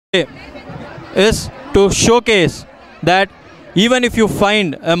is to showcase that even if you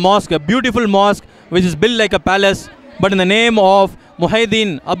find a mosque, a beautiful mosque which is built like a palace, but in the name of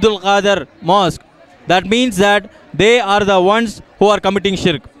Muhyiddin Abdul Qadir Mosque, that means that they are the ones who are committing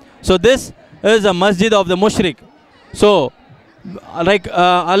shirk. So this is a masjid of the mushrik. So like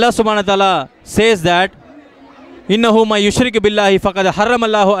Allah subhanahu wa ta'ala says that innahu ma yushrik billahi faqad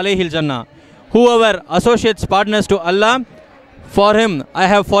harramallahu alayhi al-jannah. Whoever associates partners to Allah, for him I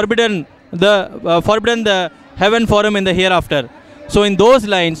have forbidden the heaven for him in the hereafter. So in those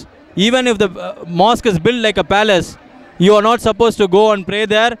lines, even if the mosque is built like a palace, you are not supposed to go and pray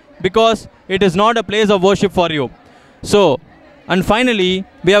there because it is not a place of worship for you. So, and finally,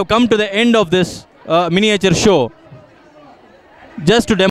 we have come to the end of this miniature show. Just to